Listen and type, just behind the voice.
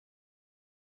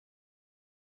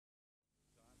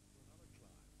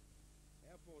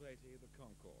80, the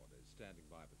Concorde is standing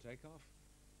by for takeoff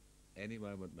any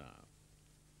moment now.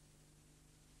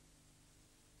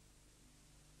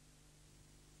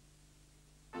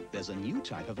 There's a new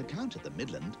type of account at the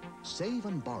Midland, Save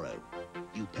and Borrow.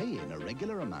 You pay in a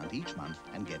regular amount each month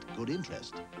and get good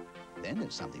interest. Then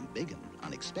if something big and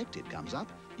unexpected comes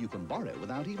up, you can borrow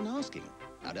without even asking.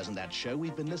 Now, doesn't that show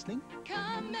we've been listening?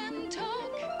 Come and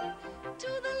talk to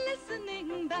the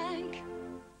listening bank.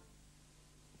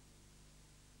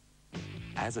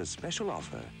 As a special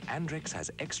offer, Andrex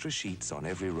has extra sheets on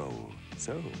every roll.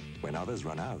 So, when others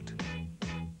run out,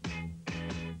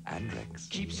 Andrex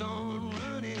keeps on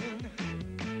running,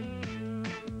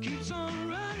 keeps on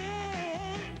running.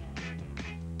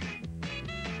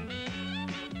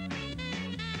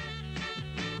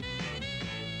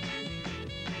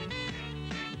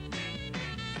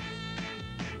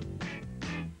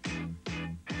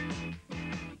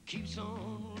 Keeps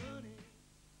on running.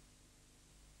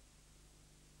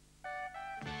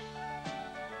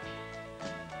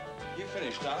 You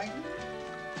finished, darling?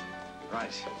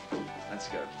 Right, let's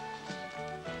go.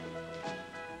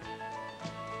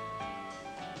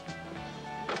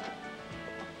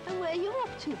 And where are you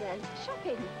off to then?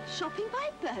 Shopping? Shopping by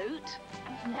boat?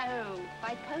 No,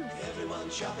 by post.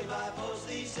 Everyone's shopping by post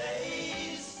these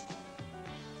days.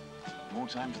 More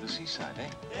time for the seaside, eh?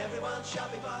 Everyone's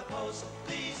shopping by post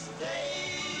these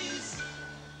days.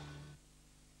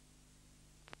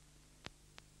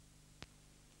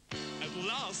 At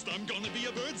last, I'm gonna be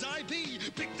a bird's eye pea,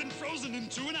 picked and frozen in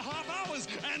 2.5 hours,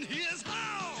 and here's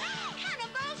how!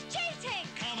 Cannonballs cheating!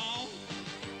 Come on!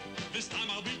 This time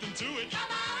I'll beat them to it. Come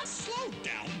on! Slow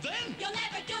down, then! You'll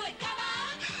never do it, come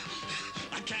on!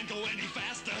 I can't go any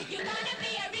faster. You're gonna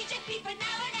be a reject pea for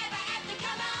now and ever after,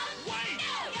 come on! Wait!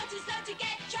 No! You're too slow to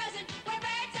get chosen. We're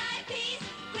bird's eye peas,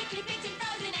 quickly picked and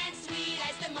frozen, and sweet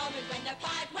as the moment when the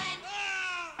pipe went.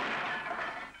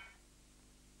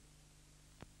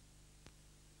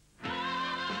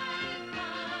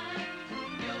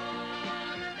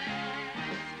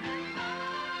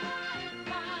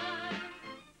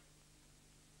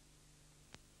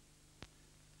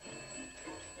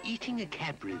 Eating a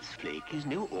Cadbury's flake is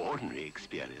no ordinary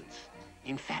experience.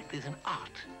 In fact, there's an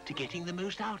art to getting the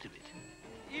most out of it.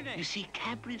 You see,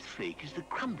 Cadbury's flake is the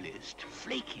crumbliest,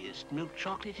 flakiest milk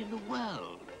chocolate in the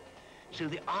world. So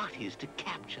the art is to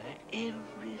capture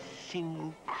every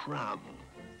single crumb.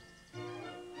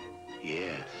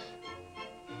 Yes,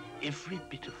 every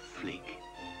bit of flake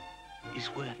is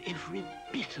worth every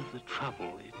bit of the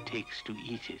trouble it takes to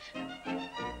eat it.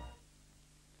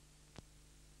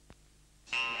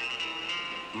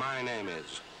 My name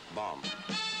is Bond,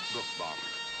 Brook Bond.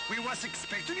 We was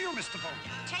expecting you, Mr. Bond.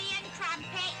 Tea and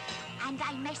crumpet, and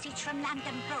a message from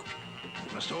London Brook.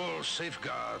 We must all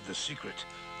safeguard the secret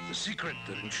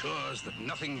that ensures that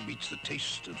nothing beats the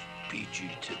taste of PG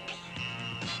tips.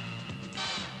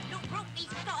 Look, Brook, he's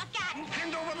got a gun.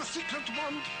 Hand over the secret,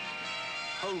 Bond.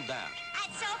 Hold that.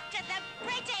 It's off to the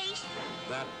British.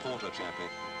 That porter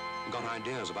chappie got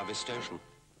ideas above his station.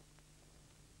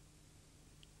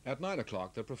 At 9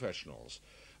 o'clock, the professionals.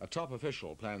 A top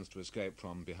official plans to escape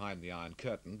from behind the Iron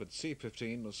Curtain, but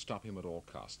C-15 must stop him at all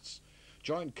costs.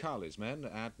 Join Cowley's men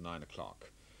at 9 o'clock.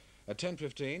 At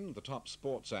 10:15, the top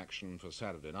sports action for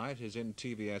Saturday night is in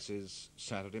TVS's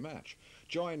Saturday Match.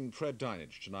 Join Fred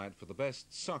Dinage tonight for the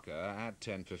best soccer at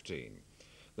 10:15.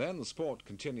 Then the sport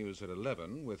continues at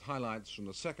 11 with highlights from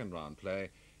the second round play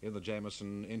in the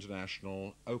Jameson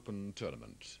International Open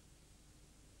Tournament.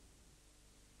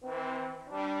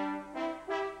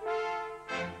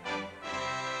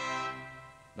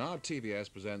 Now TVS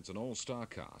presents an all-star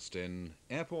cast in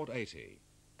Airport 80,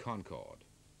 Concorde.